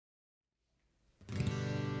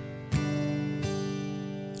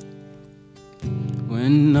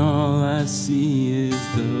When all I see is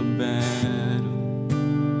the battle,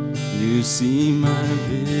 you see my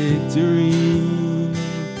victory.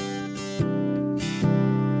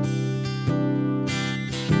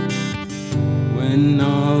 When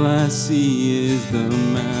all I see is the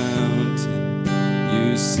mountain,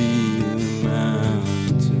 you see the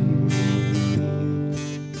mountain move.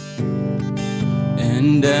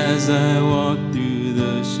 And as I walk through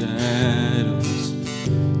the shadows,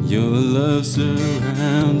 your love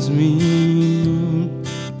surrounds me.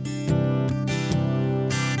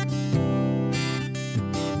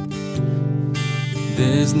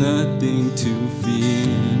 There's nothing to fear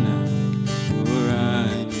now, for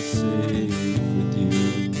I'm safe with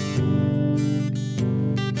you.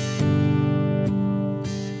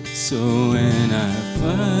 So when I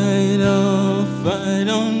fight, I'll fight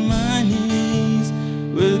on my knees,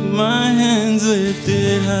 with my hands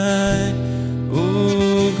lifted high.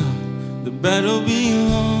 Oh God, the battle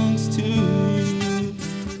belongs to you,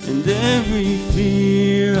 and every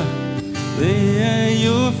fear I lay at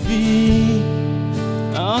your feet.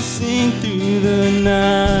 I'll sing through the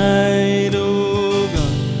night. Oh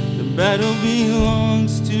God, the battle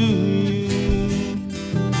belongs to you.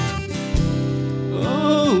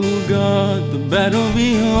 Oh God, the battle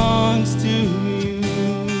belongs to you.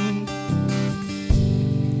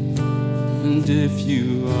 And if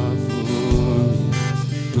you are for me,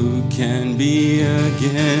 who can be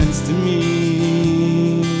against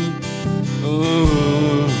me?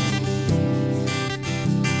 Oh,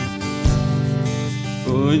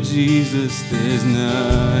 for Jesus, there's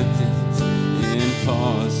nothing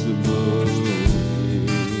impossible with you.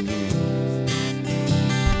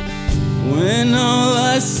 When all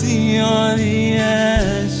I see are the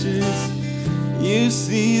ashes, you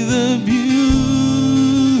see the beauty.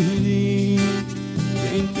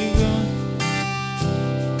 Thank you, God.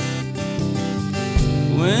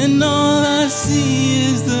 When all I see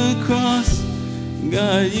is the cross,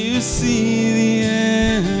 God, you see the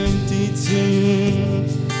empty tomb.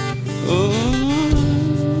 Oh,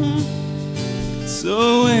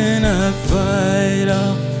 so when I fight,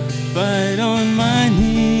 I'll fight on my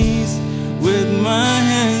knees, with my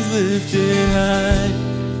hands lifted high.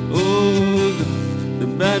 Oh God, the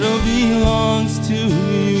battle belongs to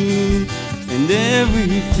you, and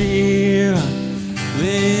every fear I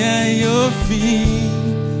lay at your feet.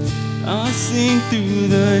 I'll sing through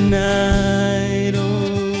the night.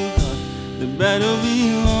 Oh God, the battle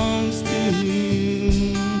belongs to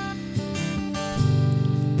you.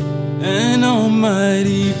 An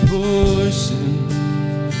almighty portion,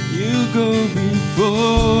 you go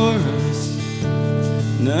before us.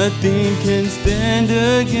 Nothing can stand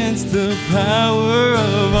against the power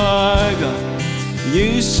of our God.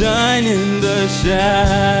 You shine in the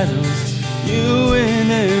shadows, you win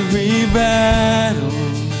every battle.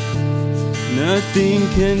 Nothing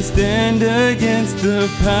can stand against the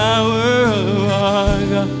power of our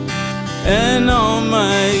God. An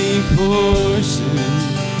almighty portion,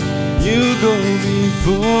 you go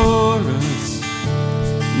before us.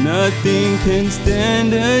 Nothing can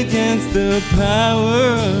stand against the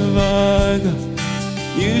power of our God.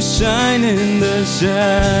 You shine in the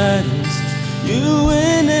shadows, you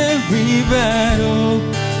win every battle.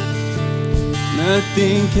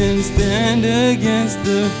 Nothing can stand against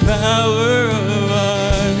the power of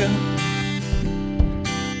our God.